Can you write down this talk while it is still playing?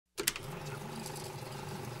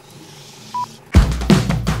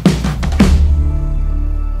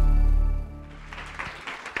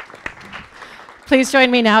Please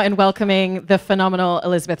join me now in welcoming the phenomenal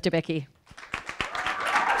Elizabeth Debicki.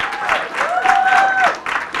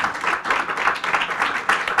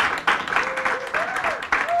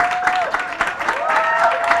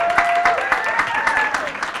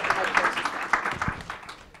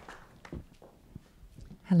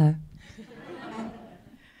 Hello.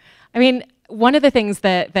 I mean, one of the things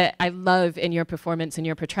that I love in your performance and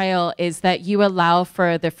your portrayal is that you allow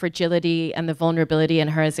for the fragility and the vulnerability in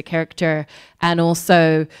her as a character, and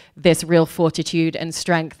also this real fortitude and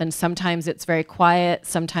strength. And sometimes it's very quiet,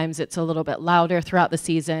 sometimes it's a little bit louder throughout the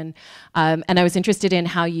season. And I was interested in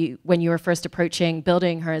how you, when you were first approaching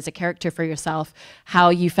building her as a character for yourself, how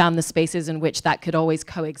you found the spaces in which that could always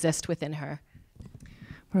coexist within her.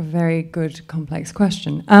 What a very good, complex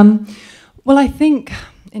question. Well, I think,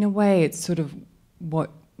 in a way, it's sort of what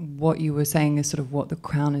you were saying is sort of what The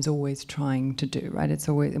Crown is always trying to do, right? It's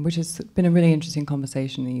always, which has been a really interesting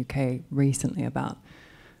conversation in the UK recently about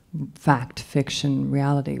fact, fiction,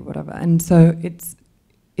 reality, whatever. And so it's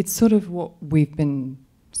sort of what we've been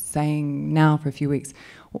saying now for a few weeks.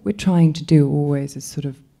 What we're trying to do always is sort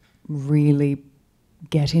of really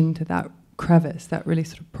get into that crevice, that really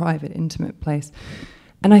sort of private, intimate place.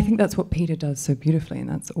 And I think that's what Peter does so beautifully, and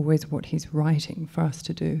that's always what he's writing for us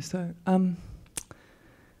to do. So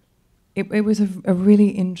it was a really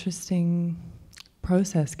interesting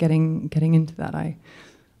process getting into that.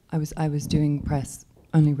 I was doing press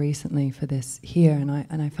only recently for this here,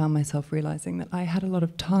 and I found myself realizing that I had a lot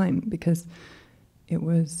of time because it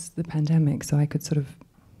was the pandemic, so I could sort of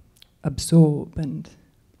absorb and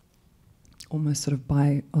almost sort of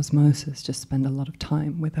by osmosis just spend a lot of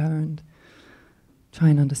time with her and try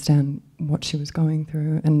and understand what she was going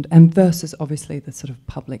through, and versus obviously the sort of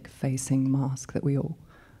public-facing mask that we all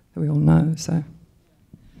know. So,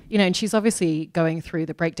 you know, and she's obviously going through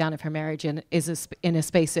the breakdown of her marriage and is in a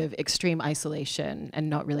space of extreme isolation and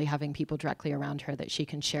not really having people directly around her that she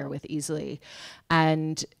can share with easily.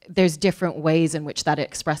 And there's different ways in which that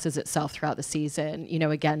expresses itself throughout the season. You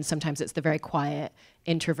know, again, sometimes it's the very quiet,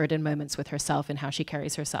 introverted moments with herself and how she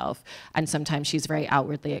carries herself. And sometimes she's very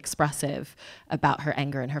outwardly expressive about her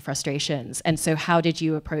anger and her frustrations. And so how did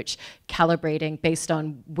you approach calibrating based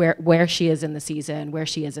on where she is in the season, where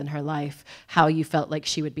she is in her life, how you felt like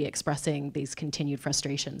she would be expressing these continued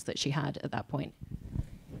frustrations that she had at that point?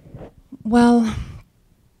 Well,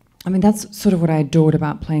 I mean, that's sort of what I adored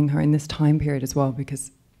about playing her in this time period as well, because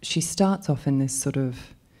she starts off in this sort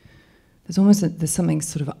of, there's something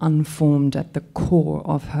sort of unformed at the core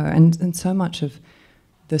of her, and so much of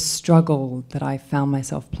the struggle that I found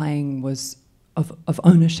myself playing was of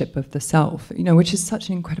ownership of the self, you know, which is such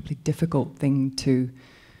an incredibly difficult thing to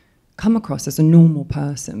come across as a normal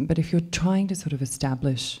person. But if you're trying to sort of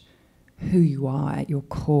establish who you are at your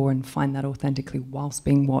core and find that authentically whilst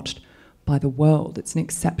being watched by the world, it's an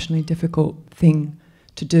exceptionally difficult thing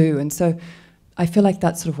to do. And so I feel like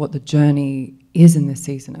that's sort of what the journey is in this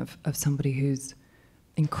season of somebody who's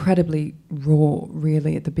incredibly raw,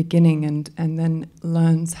 really, at the beginning, and then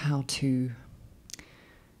learns how to,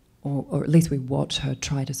 or at least we watch her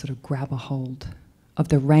try to sort of grab a hold of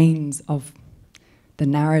the reins of the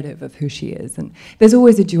narrative of who she is. And there's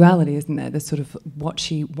always a duality, isn't there? There's sort of what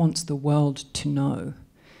she wants the world to know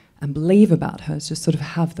and believe about her, is just sort of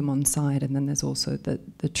have them on side, and then there's also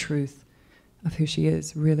the truth of who she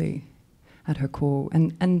is, really, at her core.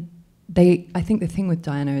 And I think the thing with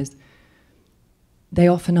Diana is they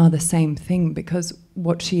often are the same thing, because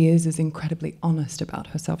what she is incredibly honest about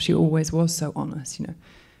herself. She always was so honest, you know,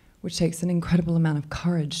 which takes an incredible amount of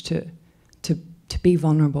courage to be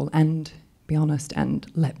vulnerable and be honest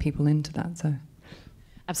and let people into that. So.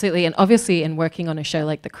 Absolutely, and obviously in working on a show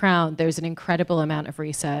like The Crown, there's an incredible amount of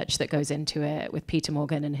research that goes into it with Peter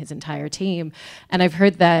Morgan and his entire team. And I've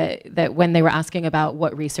heard that when they were asking about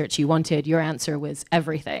what research you wanted, your answer was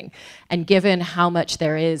everything. And given how much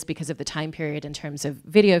there is because of the time period in terms of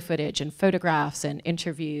video footage and photographs and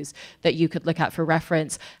interviews that you could look at for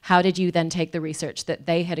reference, how did you then take the research that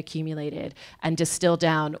they had accumulated and distill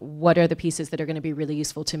down what are the pieces that are going to be really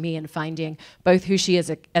useful to me in finding both who she is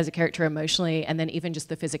as a character emotionally, and then even just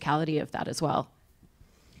the physicality of that as well?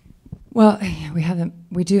 Well,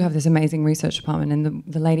 we do have this amazing research department, and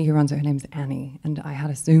the lady who runs it, her name's Annie, and I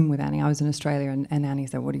had a Zoom with Annie. I was in Australia, and Annie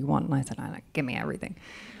said, "What do you want?" And I said, "Give me everything,"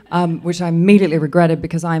 which I immediately regretted,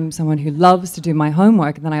 because I'm someone who loves to do my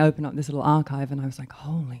homework, and then I opened up this little archive, and I was like,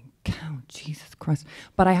 holy cow, Jesus Christ.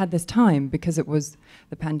 But I had this time because it was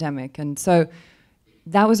the pandemic, and so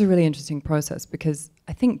that was a really interesting process, because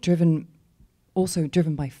I think driven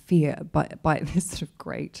by fear, by this sort of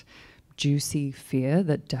great, juicy fear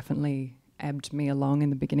that definitely ebbed me along in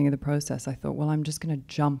the beginning of the process. I thought, well, I'm just going to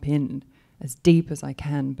jump in as deep as I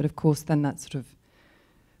can. But of course, then that sort of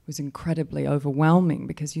was incredibly overwhelming,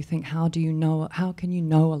 because you think, how can you know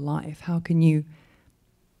a life? How do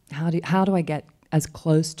I get as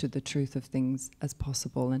close to the truth of things as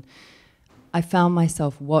possible? And I found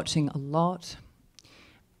myself watching a lot.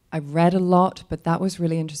 I read a lot, but that was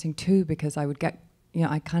really interesting too, because I would get,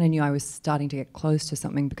 I kind of knew I was starting to get close to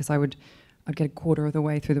something, because I'd get a quarter of the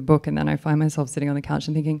way through the book and then I find myself sitting on the couch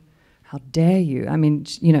and thinking, how dare you? I mean,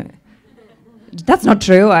 that's not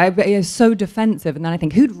true. I'm so defensive. And then I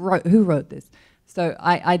think, who wrote this? So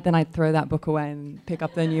then I'd throw that book away and pick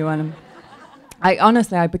up the new one.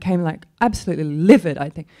 I became like absolutely livid. I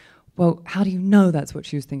think, well, how do you know that's what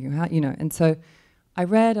she was thinking? And so I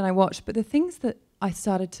read and I watched, but the things that I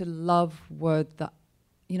started to love were that,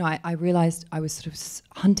 I realized I was sort of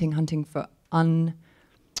hunting for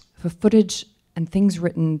footage and things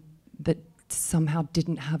written that somehow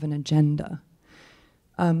didn't have an agenda.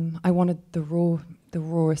 I wanted the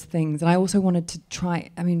rawest things, and I also wanted to try,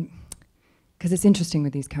 because it's interesting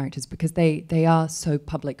with these characters, because they are so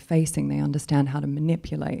public-facing, they understand how to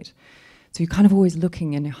manipulate. So you're kind of always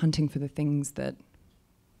looking and you're hunting for the things that,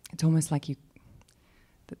 it's almost like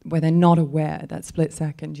where they're not aware, that split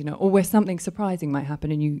second, or where something surprising might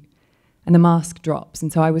happen and the mask drops.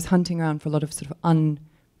 And so I was hunting around for a lot of sort of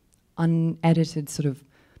unedited sort of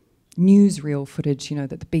newsreel footage,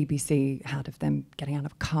 that the BBC had of them getting out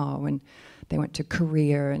of a car when they went to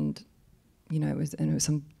Korea, and it was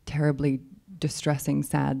some terribly distressing,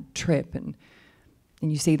 sad trip, and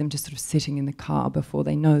you see them just sort of sitting in the car before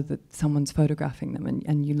they know that someone's photographing them,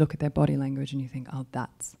 and you look at their body language and you think, oh,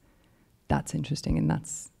 that's interesting, and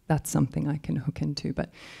that's something I can hook into. But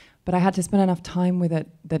I had to spend enough time with it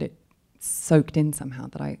that it soaked in somehow,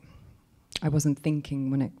 that I wasn't thinking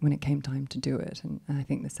when it came time to do it. And I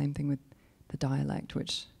think the same thing with the dialect,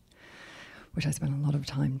 which I spent a lot of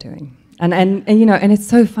time doing. And it's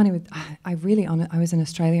so funny with I was in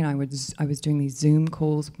Australia, and I was doing these Zoom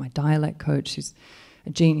calls with my dialect coach, who's a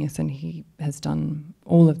genius, and he has done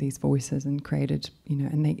all of these voices and created,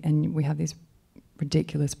 and we have these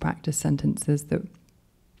ridiculous practice sentences that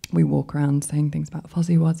we walk around saying things about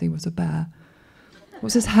Fuzzy Wuzzy was a bear. What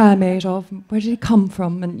was his hair made of? Where did he come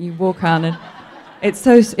from? And you walk around, and it's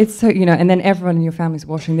so and then everyone in your family's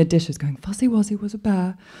washing the dishes going, Fuzzy Wuzzy was a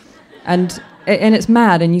bear. And it's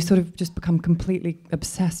mad, and you sort of just become completely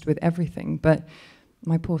obsessed with everything. But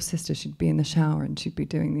my poor sister, she'd be in the shower and she'd be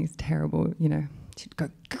doing these terrible, she'd go,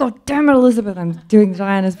 God damn it, Elizabeth, I'm doing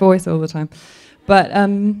Diana's voice all the time. But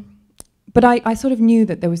I sort of knew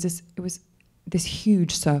that it was this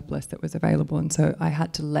huge surplus that was available, and so I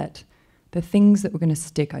had to let the things that were going to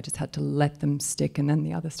stick, I just had to let them stick, and then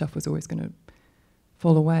the other stuff was always going to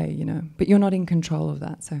fall away, But you're not in control of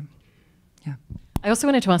that, so, yeah. I also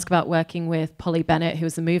wanted to ask about working with Polly Bennett, who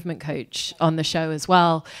was the movement coach on the show as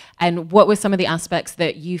well, and what were some of the aspects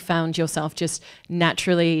that you found yourself just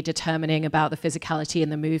naturally determining about the physicality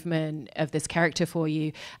and the movement of this character for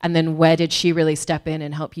you, and then where did she really step in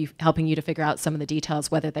and helping you to figure out some of the details,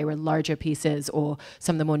 whether they were larger pieces or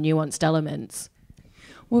some of the more nuanced elements?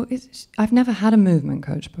 Well, I've never had a movement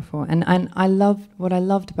coach before, and what I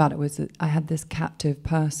loved about it was that I had this captive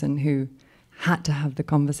person who had to have the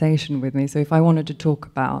conversation with me. So if I wanted to talk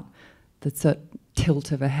about the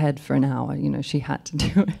tilt of a head for an hour, she had to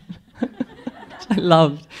do it. Which I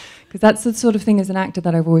loved, because that's the sort of thing as an actor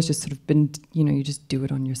that I've always just sort of been, you just do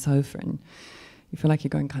it on your sofa and you feel like you're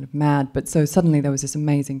going kind of mad. But so suddenly there was this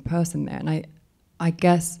amazing person there, and I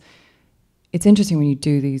guess it's interesting when you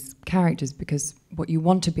do these characters, because what you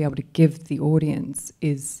want to be able to give the audience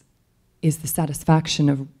is the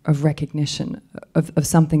satisfaction of recognition of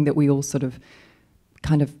something that we all sort of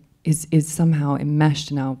kind of is somehow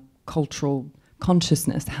enmeshed in our cultural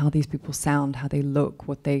consciousness, how these people sound, how they look,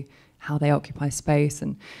 how they occupy space.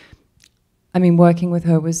 And I mean, working with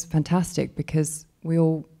her was fantastic, because we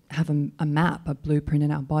all have a map, a blueprint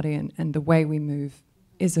in our body, and the way we move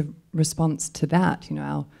is a response to that,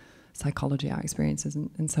 our psychology, our experiences.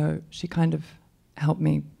 And so she kind of helped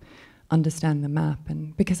me understand the map.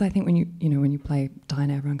 And because I think when you play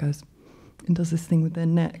Diana, everyone goes and does this thing with their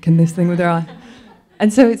neck and this thing with their eye,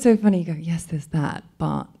 and so it's so funny. You go, yes, there's that,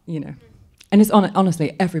 but and it's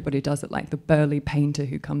honestly, everybody does it. Like the burly painter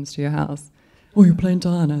who comes to your house, oh, you're playing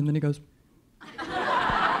Diana, and then he goes,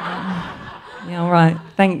 yeah, all right,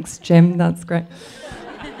 thanks, Jim, that's great.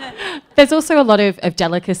 There's also a lot of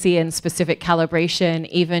delicacy and specific calibration,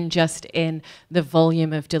 even just in the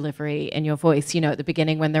volume of delivery in your voice. You know, at the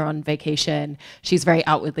beginning when they're on vacation, she's very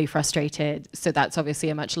outwardly frustrated. So that's obviously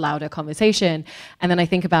a much louder conversation. And then I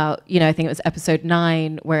think about, you know, I think it was episode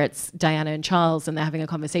 9 where it's Diana and Charles and they're having a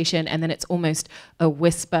conversation. And then it's almost a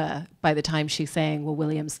whisper by the time she's saying, well,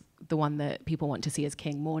 William's the one that people want to see as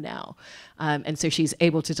king more now. And so she's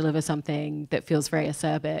able to deliver something that feels very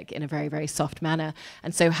acerbic in a very, very soft manner.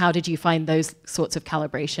 And so how did you find those sorts of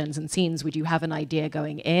calibrations and scenes? Would you have an idea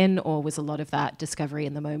going in, or was a lot of that discovery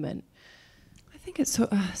in the moment? I think it's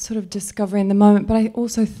sort of discovery in the moment, but I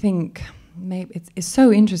also think maybe it's so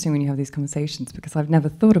interesting when you have these conversations, because I've never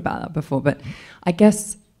thought about that before, but I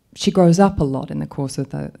guess she grows up a lot in the course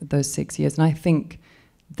of those 6 years, and I think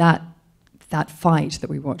that fight that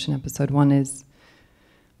we watch in episode 1 it's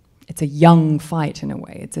a young fight in a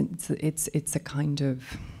way. It's a kind of,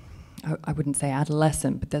 I wouldn't say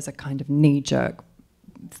adolescent, but there's a kind of knee-jerk,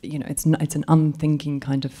 you know, it's an unthinking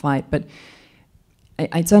kind of fight. But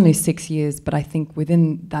it's only 6 years, but I think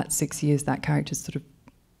within that 6 years, that character sort of,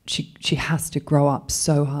 she has to grow up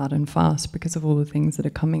so hard and fast because of all the things that are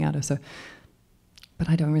coming at her. So, but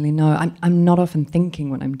I don't really know. I'm not often thinking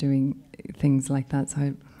when I'm doing things like that,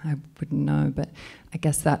 so I wouldn't know, but I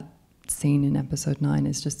guess that scene in episode 9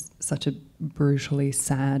 is just such a brutally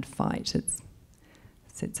sad fight. It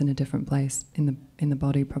sits in a different place in the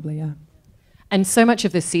body, probably, yeah. And so much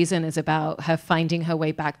of this season is about her finding her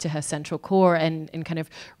way back to her central core and kind of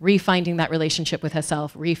refinding that relationship with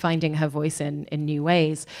herself, refinding her voice in new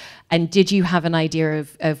ways. And did you have an idea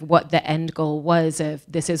of what the end goal was, of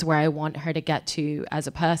this is where I want her to get to as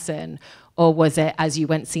a person? Or was it, as you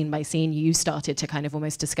went scene by scene, you started to kind of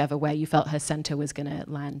almost discover where you felt her center was going to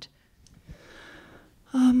land?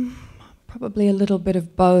 Probably a little bit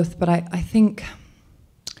of both, but I think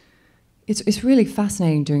it's really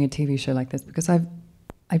fascinating doing a TV show like this, because I've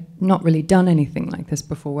not really done anything like this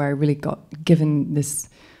before, where I really got given this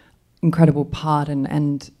incredible part,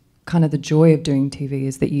 and kind of the joy of doing TV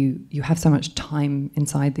is that you have so much time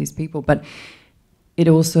inside these people, but it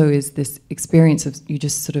also is this experience of you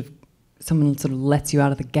just sort of, someone sort of lets you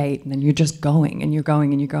out of the gate, and then you're just going, and you're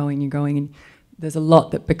going, and you're going, and you're going, and there's a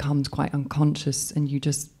lot that becomes quite unconscious, and you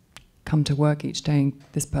just come to work each day, and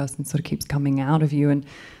this person sort of keeps coming out of you. And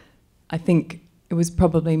I think it was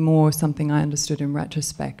probably more something I understood in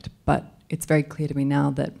retrospect, but it's very clear to me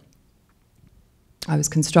now that I was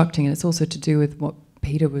constructing, and it's also to do with what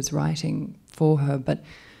Peter was writing for her. But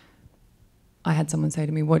I had someone say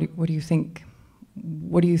to me, what do you think?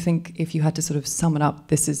 What do you think, if you had to sort of sum it up,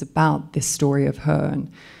 this is about this story of her?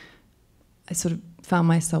 And I sort of found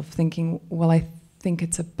myself thinking, well, I think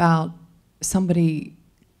it's about somebody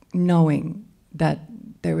knowing that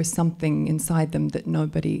there is something inside them that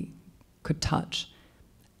nobody could touch,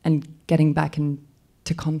 and getting back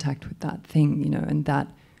into contact with that thing, you know, and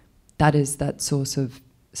that is that source of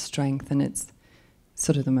strength, and it's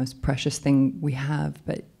sort of the most precious thing we have,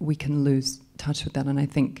 but we can lose touch with that. And I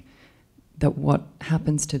think that what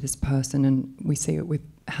happens to this person, and we see it with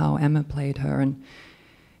how Emma played her, and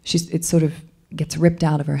it sort of gets ripped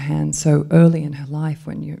out of her hands so early in her life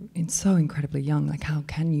when you're so incredibly young. Like, how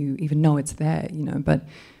can you even know it's there, you know? But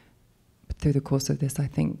through the course of this, I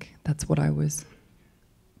think that's what I was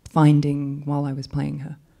finding while I was playing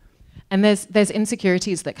her. And there's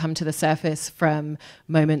insecurities that come to the surface from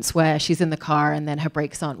moments where she's in the car and then her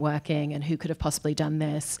brakes aren't working, and who could have possibly done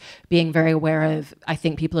this, being very aware of, I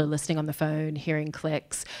think people are listening on the phone, hearing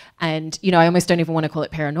clicks. And, you know, I almost don't even want to call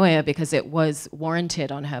it paranoia, because it was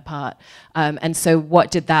warranted on her part. And so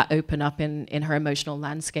what did that open up in her emotional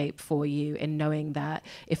landscape for you, in knowing that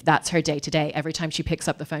if that's her day to day, every time she picks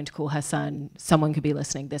up the phone to call her son, someone could be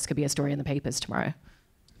listening, this could be a story in the papers tomorrow?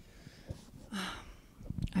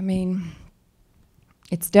 I mean,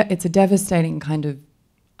 it's a devastating kind of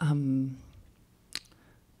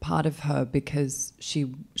part of her, because she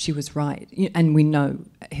was right, and we know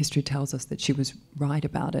history tells us that she was right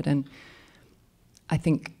about it. And I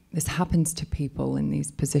think this happens to people in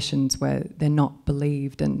these positions where they're not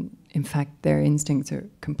believed, and in fact their instincts are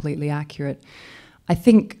completely accurate. I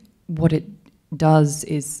think what it does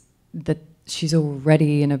is that she's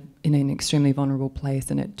already in an extremely vulnerable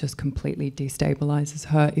place, and it just completely destabilizes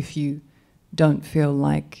her. If you don't feel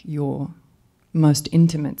like your most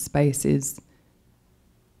intimate space is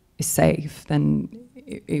safe, then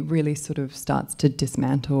it really sort of starts to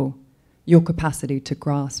dismantle your capacity to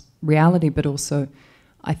grasp reality, but also,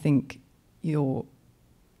 I think, your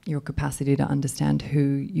capacity to understand who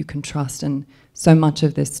you can trust. And so much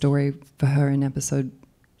of this story for her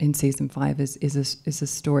in season 5 is a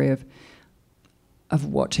story of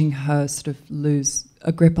watching her sort of lose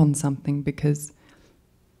a grip on something because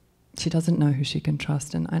she doesn't know who she can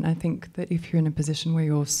trust. And I think that if you're in a position where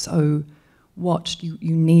you're so watched, you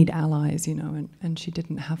need allies, you know, and she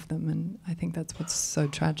didn't have them. And I think that's what's so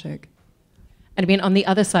tragic. And I mean, on the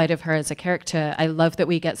other side of her as a character, I love that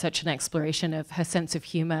we get such an exploration of her sense of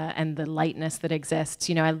humor and the lightness that exists.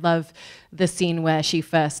 You know, I love the scene where she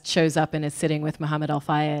first shows up and is sitting with Muhammad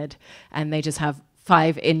Al-Fayed, and they just have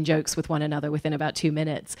 5 in-jokes with one another within about 2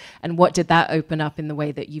 minutes. And what did that open up in the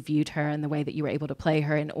way that you viewed her and the way that you were able to play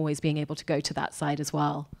her, and always being able to go to that side as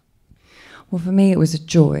well? Well, for me, it was a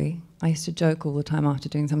joy. I used to joke all the time after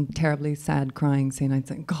doing some terribly sad crying scene. I'd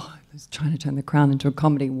say, God, I was trying to turn The Crown into a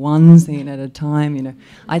comedy, one scene at a time, you know.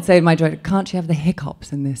 I'd say to my director, can't she have the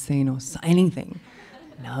hiccups in this scene or anything?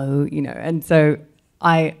 No, you know. And so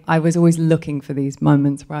I was always looking for these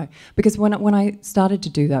moments where because when I started to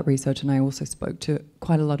do that research, and I also spoke to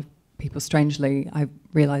quite a lot of people, strangely, I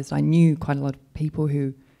realized I knew quite a lot of people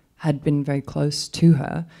who had been very close to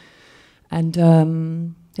her.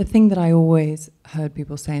 And the thing that I always heard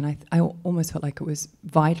people say, and I almost felt like it was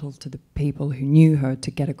vital to the people who knew her to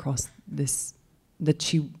get across this, that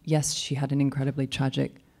she had an incredibly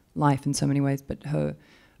tragic life in so many ways, but her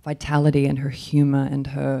vitality and her humor and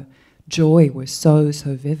her joy was so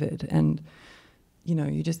vivid. And, you know,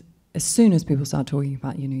 you just, as soon as people start talking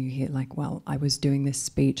about, you know, you hear like, well, I was doing this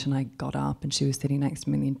speech and I got up and she was sitting next to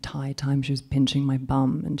me the entire time, she was pinching my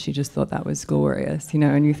bum and she just thought that was glorious, you know,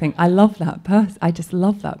 and you think, I love that person, I just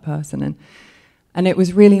love that person. And it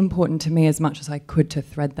was really important to me as much as I could to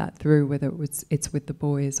thread that through, whether it's with the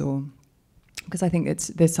boys or, because I think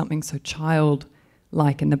there's something so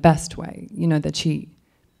childlike in the best way, you know, that she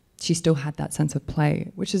still had that sense of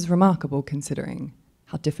play, which is remarkable considering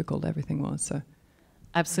how difficult everything was, so.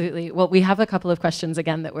 Absolutely. Well, we have a couple of questions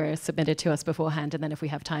again that were submitted to us beforehand, and then if we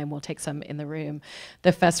have time, we'll take some in the room.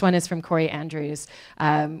 The first one is from Corey Andrews,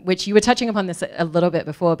 which you were touching upon this a little bit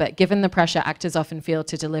before, but given the pressure actors often feel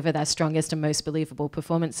to deliver their strongest and most believable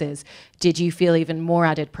performances, did you feel even more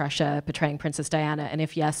added pressure portraying Princess Diana? And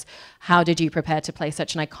if yes, how did you prepare to play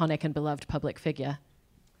such an iconic and beloved public figure?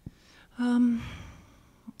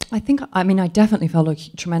 I definitely felt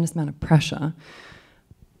a tremendous amount of pressure.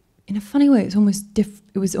 In a funny way, it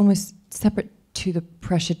was almost separate to the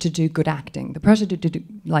pressure to do good acting. The pressure to do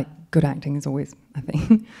like good acting is always a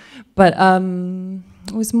thing, but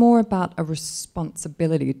it was more about a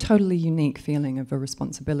responsibility, a totally unique feeling of a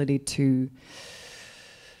responsibility to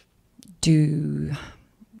do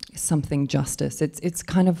something justice. It's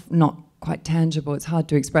kind of not quite tangible. It's hard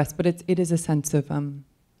to express, but it is a sense of.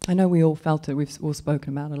 I know we all felt it. We've all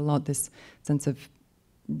spoken about it a lot. This sense of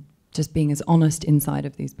just being as honest inside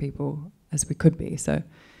of these people as we could be. So,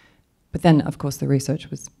 but then, of course, the research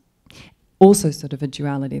was also sort of a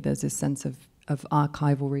duality. There's this sense of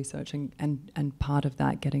archival research and part of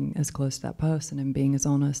that getting as close to that person and being as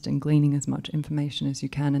honest and gleaning as much information as you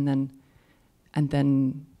can, and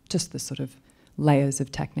then just the sort of layers of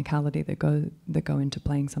technicality that go into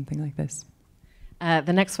playing something like this.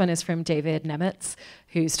 The next one is from David Nemitz,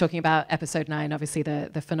 who's talking about episode 9, obviously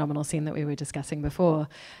the phenomenal scene that we were discussing before.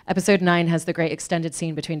 Episode 9 has the great extended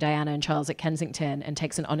scene between Diana and Charles at Kensington and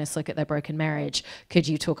takes an honest look at their broken marriage. Could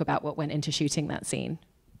you talk about what went into shooting that scene?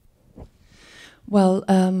 Well,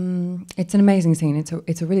 it's an amazing scene.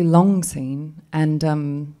 It's a really long scene, and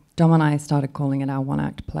Dom and I started calling it our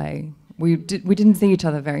one-act play. We didn't see each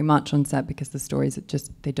other very much on set because the stories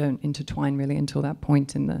they don't intertwine really until that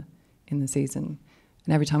point in the season.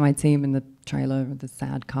 And every time I'd see him in the trailer, or the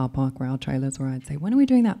sad car park where our trailers were, I'd say, when are we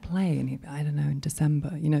doing that play? And he'd be, I don't know, in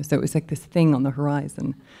December. You know, so it was like this thing on the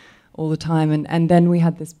horizon all the time. And then we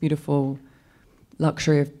had this beautiful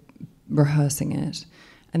luxury of rehearsing it.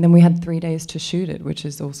 And then we had 3 days to shoot it, which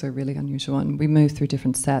is also really unusual. And we moved through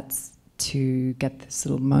different sets to get these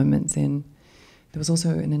little moments in. There was also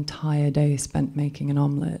an entire day spent making an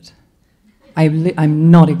omelette.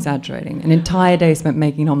 I'm not exaggerating. An entire day spent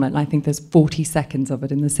making an omelette, and I think there's 40 seconds of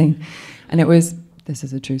it in the scene. And this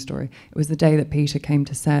is a true story, it was the day that Peter came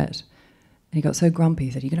to set, and he got so grumpy,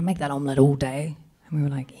 he said, "Are you going to make that omelette all day?" And we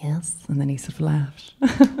were like, "Yes." And then he sort of laughed.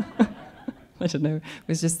 I don't know, it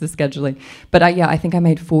was just the scheduling. But yeah, I think I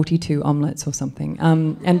made 42 omelettes or something.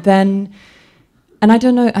 And I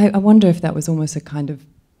don't know, I wonder if that was almost a kind of,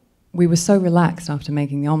 we were so relaxed after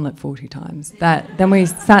making the omelette 40 times that then we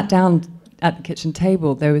sat down at the kitchen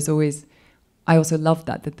table, there was always, I also loved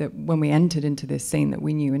that when we entered into this scene that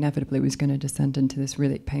we knew inevitably was going to descend into this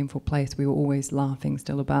really painful place, we were always laughing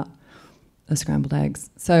still about the scrambled eggs.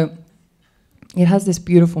 So it has this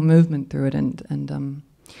beautiful movement through it, and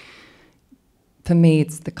for me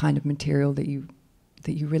it's the kind of material that you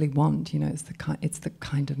that you really want. You know, it's the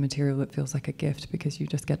kind of material that feels like a gift because you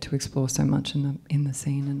just get to explore so much in the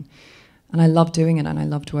scene. And I love doing it, and I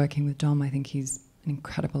loved working with Dom. I think he's an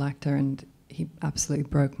incredible actor, and he absolutely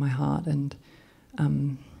broke my heart. And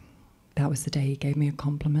that was the day he gave me a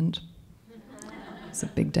compliment. It's a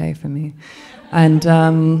big day for me. And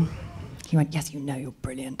he went, "Yes, you know you're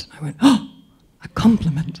brilliant." And I went, "Oh, a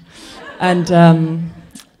compliment." And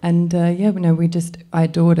yeah, no, I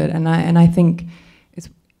adored it. And I think, it's,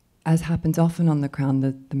 as happens often on The Crown,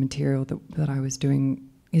 the material that I was doing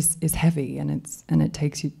is heavy, and it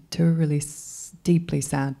takes you to a really deeply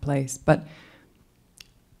sad place. But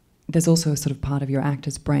there's also a sort of part of your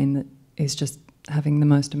actor's brain that is just having the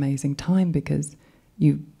most amazing time because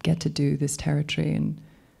you get to do this territory and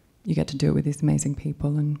you get to do it with these amazing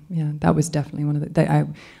people. And yeah, that was definitely one of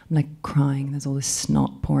I'm like crying, and there's all this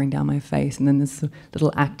snot pouring down my face, and then this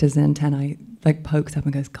little actor's antenna like pokes up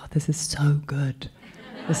and goes, "God, this is so good.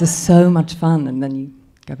 This is so much fun." And then you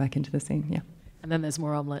go back into the scene, yeah. And then there's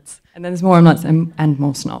more omelettes. And then there's more omelettes and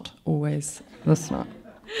more snot, always the snot.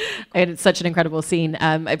 And it's such an incredible scene.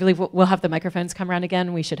 I believe we'll have the microphones come around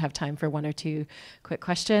again. We should have time for one or two quick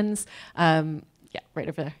questions. Yeah, right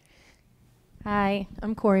over there. Hi,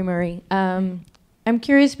 I'm Corey Murray. I'm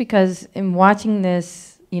curious because in watching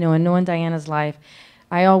this, and knowing Diana's life,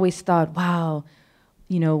 I always thought, wow,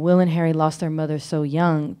 Will and Harry lost their mother so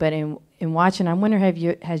young. But in watching, I wonder,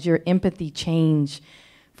 has your empathy changed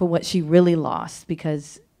for what she really lost?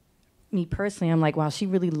 Because me personally, I'm like, wow, she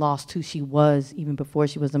really lost who she was even before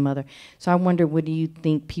she was a mother. So I wonder, what do you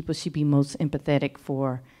think people should be most empathetic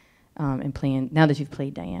for in playing, now that you've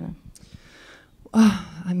played Diana?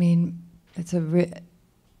 I mean, there's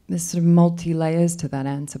sort of multi-layers to that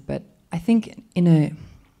answer, but I think in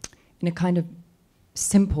a kind of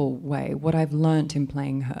simple way, what I've learnt in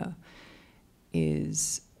playing her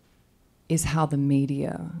is how the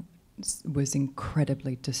media was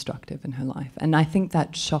incredibly destructive in her life. And I think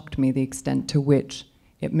that shocked me, the extent to which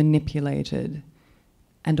it manipulated,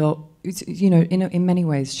 and in many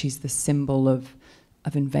ways she's the symbol of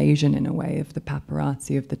invasion, in a way, of the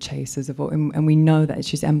paparazzi, of the chasers, and we know that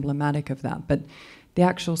she's emblematic of that. But the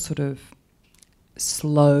actual sort of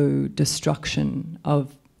slow destruction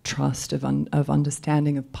of trust, of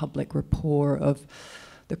understanding, of public rapport, of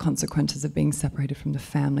the consequences of being separated from the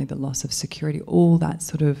family, the loss of security, all that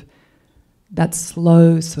sort of, that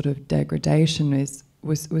slow sort of degradation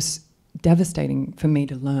was devastating for me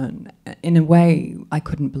to learn. In a way, I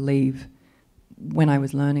couldn't believe when I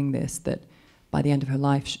was learning this that by the end of her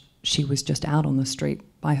life, she was just out on the street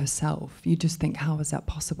by herself. You just think, how is that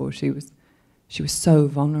possible? She was so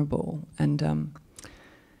vulnerable, and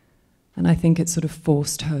I think it sort of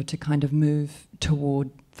forced her to kind of move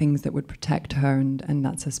toward things that would protect her, and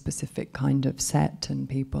that's a specific kind of set and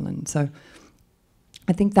people, and so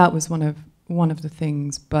I think that was one of the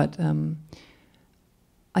things. But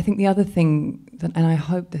I think the other thing that, and I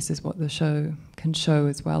hope this is what the show can show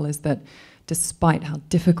as well, is that despite how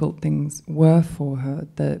difficult things were for her,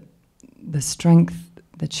 the strength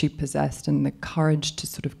that she possessed and the courage to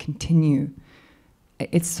sort of continue,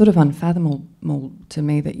 it's sort of unfathomable to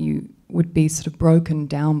me that you would be sort of broken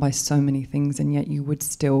down by so many things, and yet you would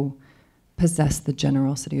still possess the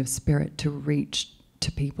generosity of spirit to reach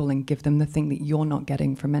to people and give them the thing that you're not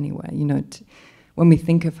getting from anywhere. When we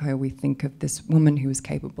think of her, we think of this woman who was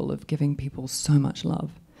capable of giving people so much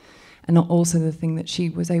love. And also the thing that she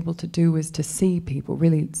was able to do was to see people,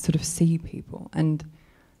 really sort of see people. And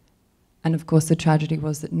of course the tragedy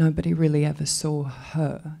was that nobody really ever saw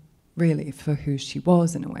her, really, for who she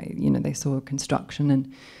was, in a way. They saw construction,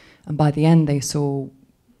 and by the end they saw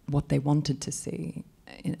what they wanted to see,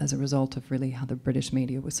 as a result of really how the British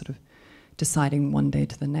media was sort of deciding one day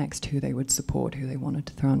to the next who they would support, who they wanted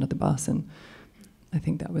to throw under the bus. And I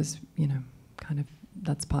think that was, kind of,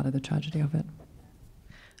 that's part of the tragedy of it.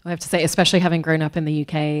 I have to say, especially having grown up in the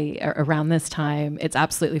UK around this time, it's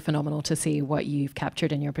absolutely phenomenal to see what you've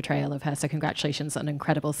captured in your portrayal of her. So congratulations on an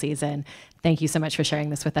incredible season. Thank you so much for sharing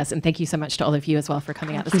this with us. And thank you so much to all of you as well for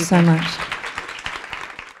coming out this evening. Thank you so much.